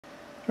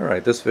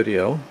Alright, this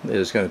video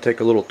is going to take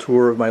a little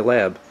tour of my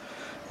lab,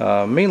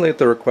 mainly at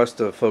the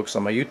request of folks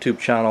on my YouTube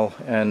channel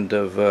and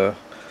of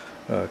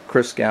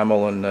Chris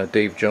Gamble and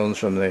Dave Jones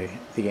from the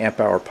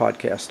Amp Hour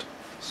podcast.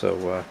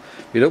 So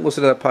if you don't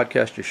listen to that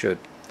podcast, you should.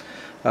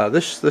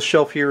 This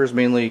shelf here is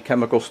mainly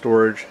chemical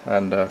storage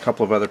and a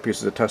couple of other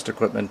pieces of test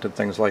equipment and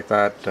things like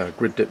that.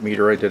 Grid dip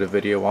meter I did a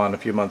video on a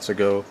few months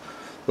ago.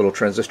 Little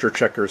transistor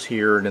checkers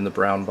here and in the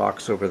brown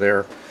box over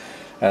there.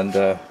 And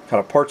kind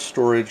of parts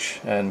storage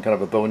and kind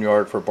of a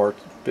boneyard for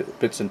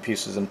bits and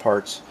pieces and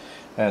parts.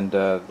 And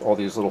all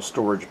these little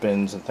storage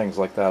bins and things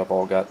like that have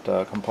all got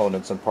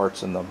components and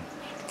parts in them.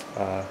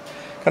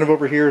 Kind of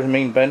over here is the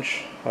main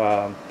bench.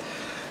 Got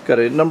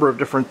a number of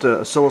different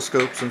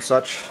oscilloscopes and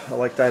such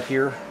like that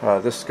here.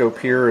 This scope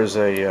here is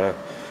a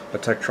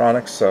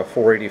Tektronix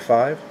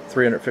 485,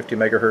 350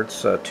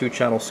 megahertz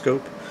 2-channel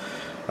scope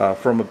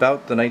from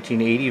about the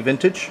 1980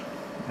 vintage,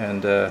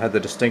 and had the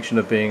distinction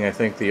of being, I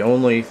think, the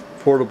only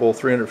portable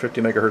 350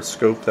 megahertz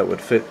scope that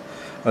would fit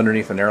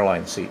underneath an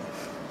airline seat.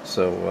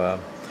 So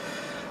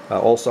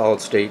all solid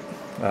state,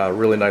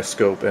 really nice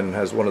scope, and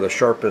has one of the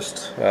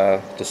sharpest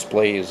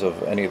displays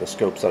of any of the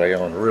scopes that I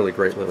own. Really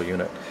great little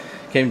unit.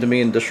 Came to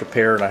me in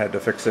disrepair and I had to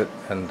fix it,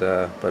 and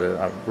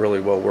but really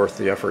well worth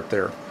the effort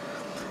there.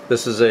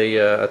 This is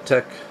a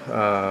Tech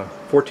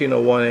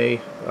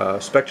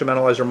 1401A spectrum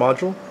analyzer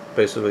module.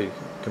 Basically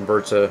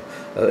converts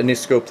any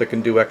scope that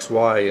can do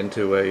XY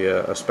into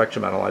a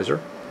spectrum analyzer.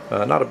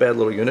 Not a bad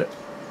little unit,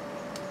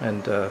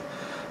 and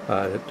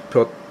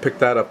picked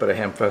that up at a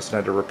Hamfest and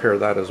had to repair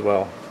that as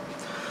well.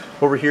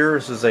 Over here,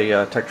 this is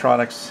a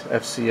Tektronix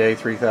FCA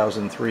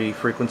 3003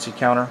 frequency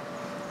counter.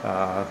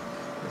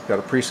 We've got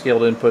a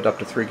pre-scaled input up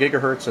to 3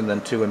 gigahertz and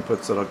then 2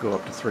 inputs that'll go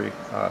up to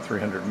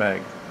 300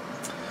 meg.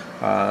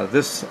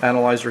 This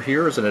analyzer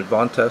here is an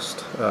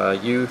Advantest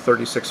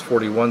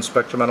U3641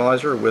 spectrum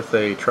analyzer with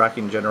a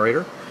tracking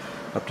generator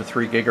up to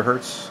 3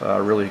 gigahertz.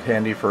 Really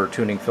handy for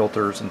tuning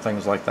filters and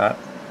things like that.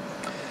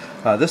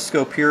 This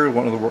scope here,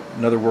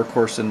 another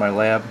workhorse in my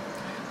lab.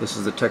 This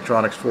is the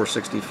Tektronix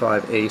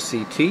 465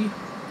 ACT,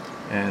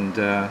 and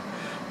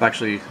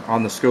actually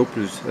on the scope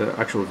is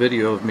actual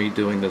video of me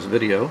doing this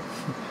video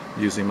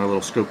using my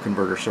little scope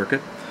converter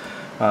circuit.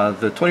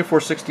 The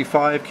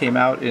 2465 came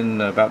out in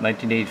about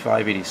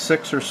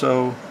 1985-86 or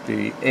so.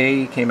 The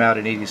A came out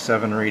in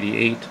 87 or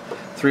 88.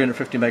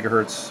 350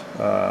 megahertz,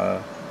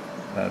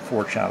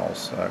 4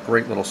 channels.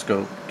 Great little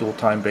scope, dual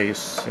time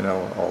base, you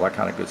know, all that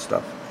kind of good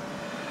stuff.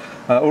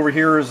 Over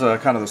here is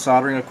kind of the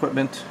soldering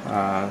equipment,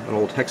 an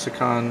old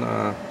hexagon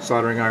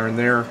soldering iron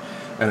there,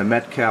 and a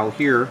Metcal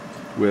here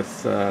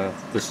with,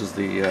 this is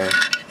the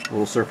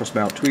little surface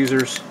mount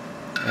tweezers,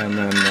 and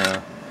then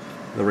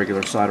the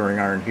regular soldering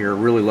iron here.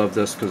 Really love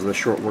this because the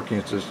short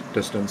working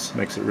distance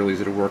makes it really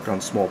easy to work on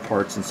small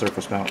parts and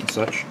surface mount and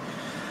such.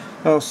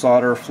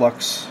 Solder,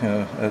 flux,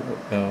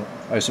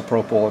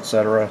 isopropyl,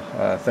 etc.,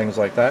 things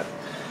like that.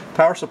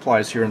 Power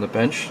supplies here in the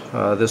bench.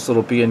 This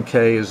little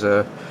B&K is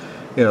a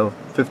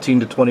 15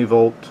 to 20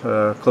 volt,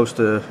 close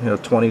to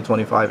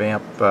 20-25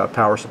 amp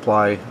power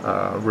supply.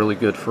 Really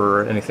good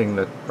for anything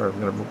that are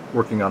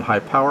working on high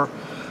power.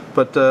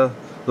 But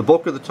the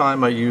bulk of the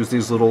time I use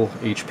these little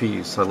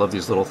HPs. I love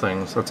these little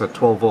things. That's a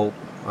 12 volt,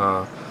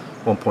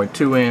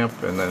 1.2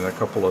 amp, and then a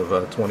couple of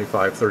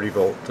 25-30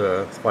 volt,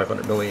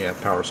 500 milliamp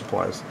power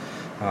supplies.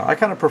 I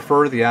kind of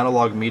prefer the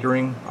analog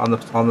metering on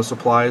the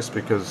supplies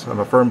because I'm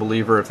a firm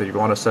believer if you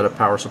want to set a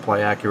power supply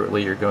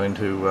accurately, you're going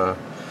to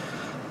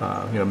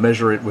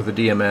measure it with a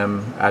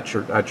DMM at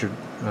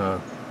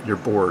your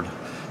board.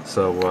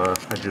 So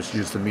I just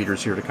use the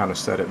meters here to kind of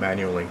set it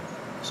manually.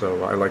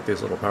 So I like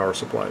these little power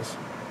supplies.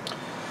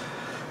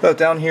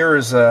 Down here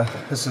is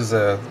this is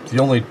the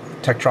only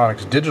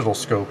Tektronix digital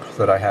scope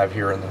that I have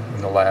here in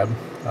the lab.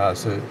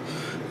 So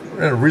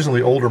a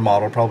reasonably older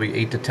model, probably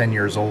 8 to 10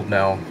 years old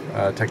now.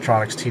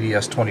 Tektronix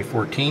TDS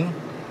 2014,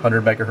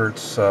 100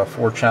 megahertz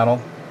 4-channel.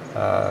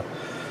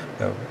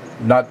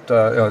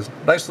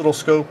 Nice little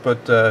scope,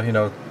 but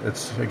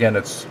it's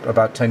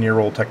about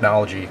 10-year-old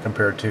technology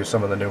compared to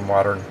some of the new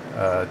modern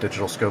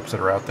digital scopes that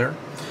are out there.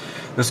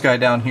 This guy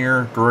down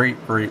here, great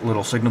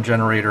little signal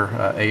generator,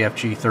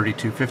 AFG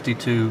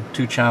 3252,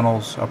 2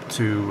 channels up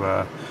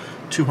to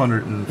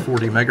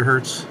 240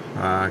 megahertz.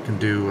 Can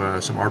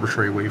do some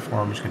arbitrary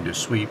waveforms, can do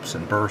sweeps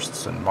and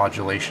bursts and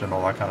modulation and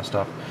all that kind of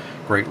stuff.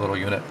 Great little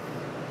unit.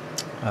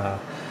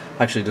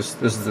 Actually, this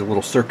is the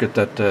little circuit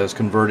that is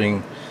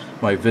converting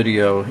my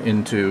video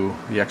into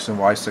the X and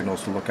Y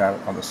signals to look at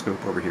on the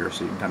scope over here,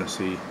 so you can kind of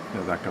see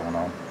that going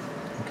on.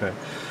 Okay.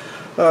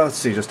 Let's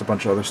see, just a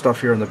bunch of other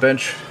stuff here on the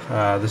bench.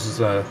 This is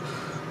a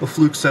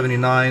Fluke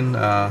 79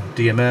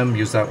 DMM,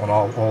 use that one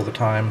all the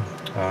time.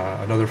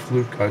 Another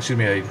Fluke,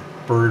 a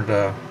Bird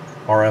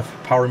RF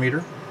power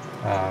meter,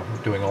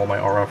 doing all my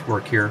RF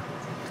work here.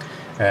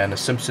 And a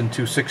Simpson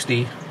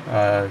 260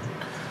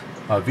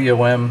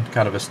 VOM,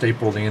 kind of a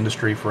staple in the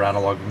industry for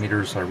analog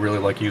meters. I really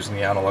like using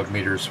the analog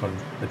meters when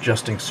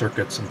adjusting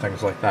circuits and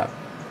things like that.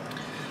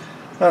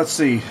 Let's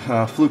see,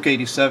 Fluke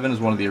 87 is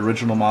one of the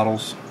original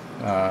models.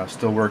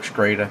 Still works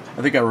great. I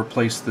think I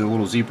replaced the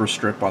little zebra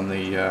strip on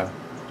the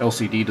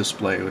LCD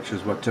display, which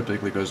is what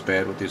typically goes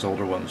bad with these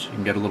older ones. You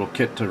can get a little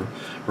kit to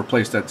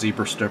replace that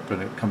zebra strip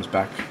and it comes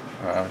back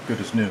good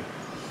as new.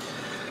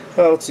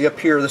 Let's see, up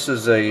here this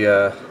is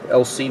a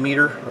LC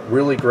meter,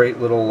 really great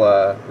little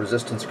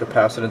resistance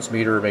capacitance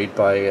meter made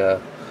by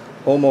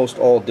almost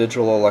all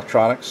digital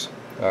electronics.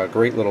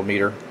 Great little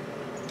meter,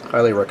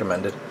 highly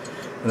recommended.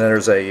 And then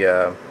there's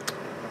a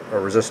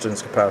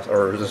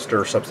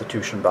resistor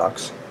substitution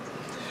box.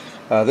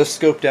 This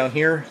scope down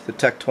here, the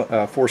Tech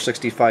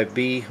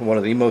 465B, one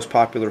of the most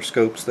popular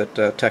scopes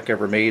that Tech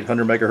ever made,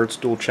 100 megahertz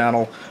dual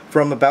channel,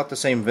 from about the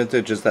same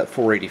vintage as that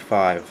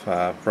 485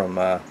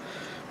 from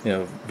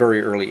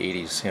very early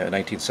 80s,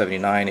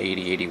 1979,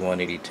 80,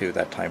 81, 82,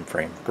 that time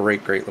frame.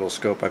 Great little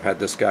scope. I've had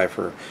this guy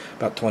for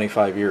about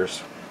 25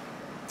 years.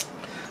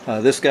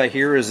 This guy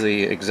here is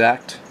the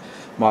exact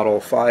model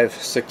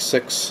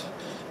 566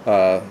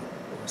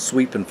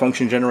 sweep and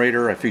function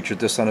generator. I featured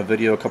this on a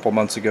video a couple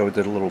months ago.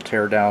 Did a little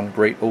teardown.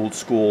 Great old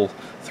school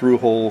through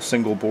hole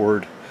single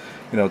board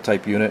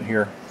type unit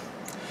here.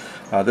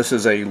 This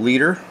is a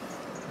liter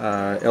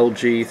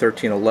LG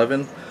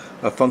 1311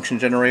 function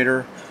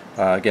generator.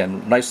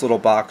 Again, nice little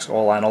box,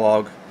 all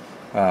analog,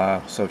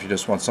 so if you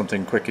just want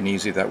something quick and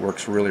easy, that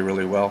works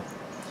really well.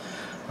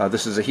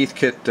 This is a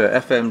Heathkit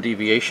FM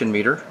deviation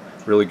meter.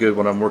 Really good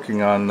when I'm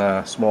working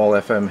on small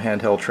FM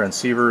handheld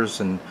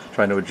transceivers and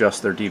trying to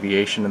adjust their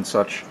deviation and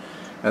such.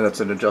 And that's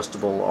an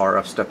adjustable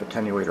RF step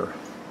attenuator.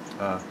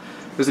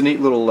 There's a neat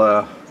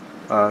little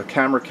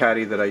camera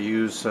caddy that I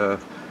use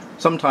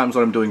sometimes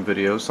when I'm doing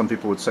videos. Some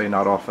people would say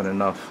not often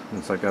enough.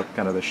 It's like a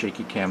kind of the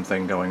shaky cam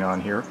thing going on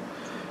here.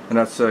 And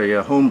that's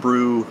a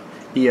Homebrew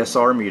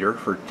Esr Meter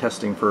for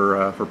testing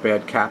for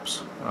bad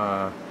caps.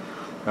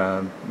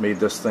 Made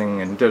this thing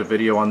and did a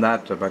video on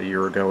that about a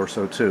year ago or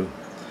so too.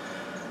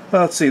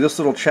 Let's see, this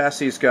little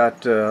chassis's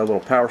got a little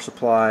power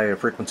supply, a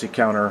frequency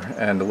counter,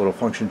 and a little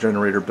function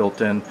generator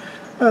built in.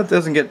 It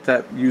doesn't get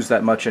used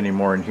that much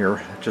anymore in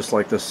here, just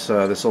like this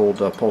this old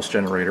pulse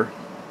generator.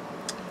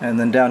 And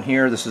then down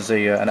here, this is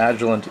an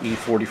Agilent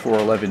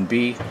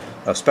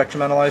E4411B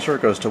spectrum analyzer.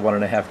 It goes to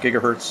 1.5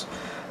 gigahertz.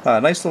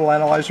 Nice little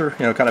analyzer,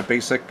 kind of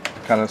basic,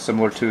 kind of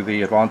similar to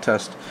the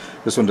Advantest.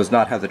 This one does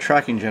not have the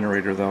tracking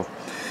generator though.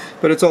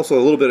 But it's also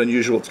a little bit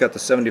unusual. It's got the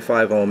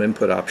 75 ohm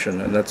input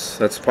option, and that's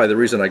probably the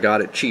reason I got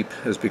it cheap,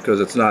 is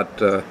because it's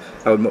not, I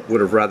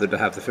would have rather to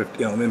have the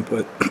 50 ohm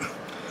input.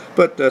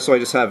 But so I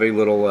just have a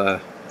little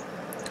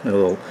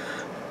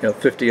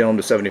 50 ohm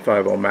to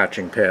 75 ohm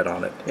matching pad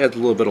on it. It has a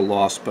little bit of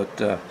loss, but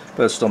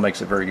it still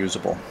makes it very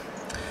usable.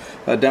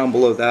 Down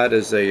below that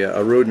is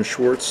a Roden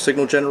Schwartz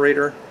signal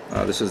generator.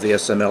 This is the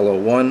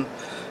SML01.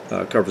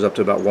 Covers up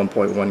to about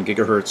 1.1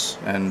 gigahertz,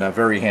 and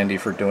very handy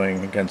for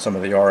doing, again, some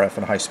of the RF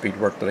and high-speed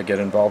work that I get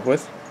involved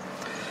with.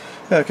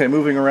 Okay,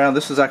 moving around,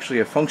 this is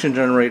actually a function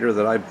generator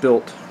that I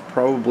built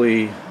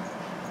probably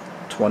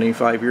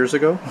 25 years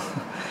ago.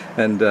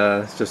 And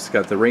it's just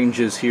got the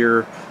ranges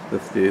here,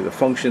 the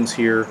functions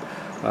here,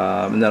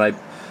 and then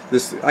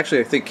this actually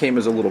I think came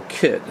as a little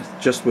kit,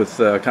 just with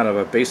kind of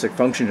a basic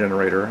function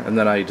generator, and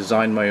then I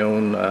designed my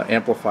own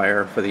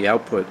amplifier for the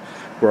output,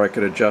 where I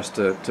could adjust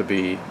it to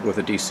be with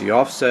a DC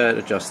offset,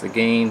 adjust the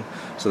gain.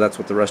 So that's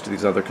what the rest of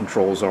these other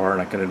controls are,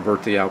 and I can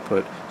invert the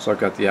output. So I've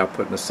got the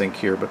output in the sync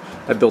here. But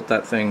I built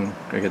that thing,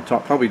 again,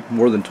 probably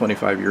more than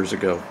 25 years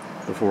ago,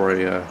 before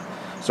I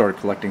started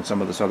collecting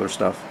some of this other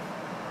stuff.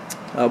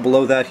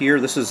 Below that here,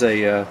 this is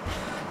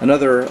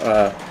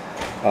another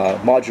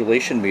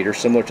modulation meter,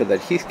 similar to that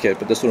Heathkit,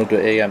 but this one will do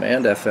AM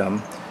and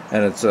FM,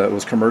 and it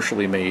was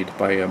commercially made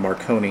by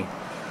Marconi.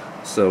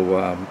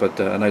 So, but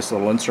a nice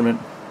little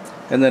instrument.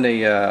 And then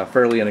a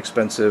fairly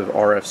inexpensive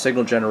RF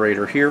signal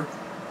generator here.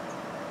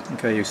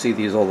 Okay, you see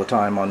these all the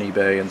time on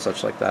eBay and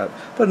such like that.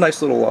 But a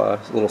nice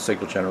little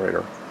signal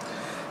generator.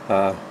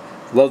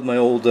 Love my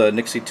old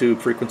Nixie tube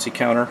frequency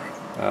counter.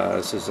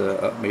 This is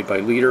made by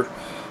Leader,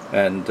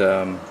 and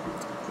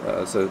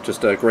so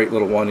just a great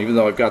little one. Even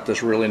though I've got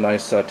this really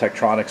nice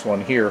Tektronix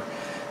one here,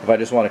 if I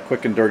just want a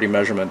quick and dirty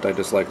measurement, I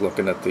just like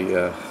looking at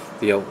the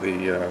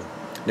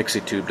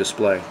Nixie tube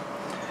display.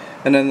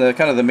 And then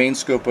the main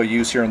scope I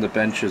use here on the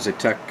bench is a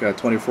Tech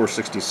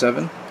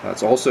 2467.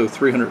 It's also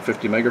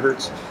 350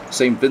 megahertz,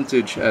 same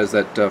vintage as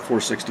that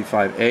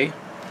 465A.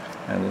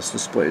 And this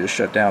display is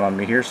shut down on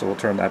me here, so we'll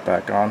turn that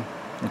back on.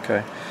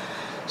 Okay.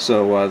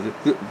 So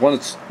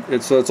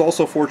it's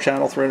also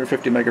 4-channel,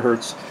 350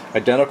 megahertz,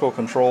 identical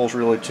controls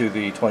really to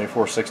the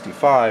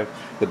 2465.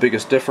 The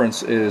biggest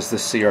difference is the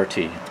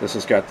CRT. This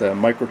has got the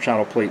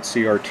microchannel plate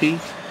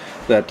CRT.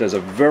 That does a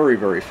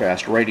very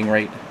fast writing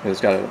rate. It's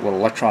got a little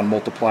electron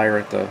multiplier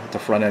at the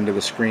front end of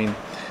the screen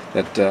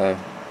that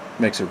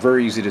makes it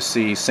very easy to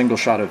see single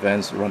shot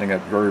events running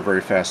at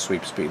very fast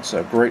sweep speed.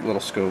 So great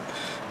little scope,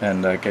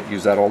 and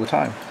use that all the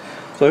time.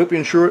 So I hope you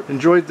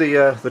enjoyed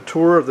the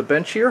tour of the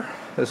bench here.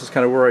 This is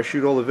kind of where I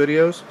shoot all the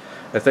videos.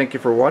 I thank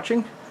you for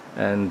watching,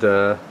 and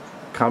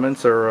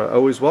comments are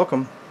always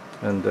welcome.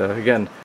 And again,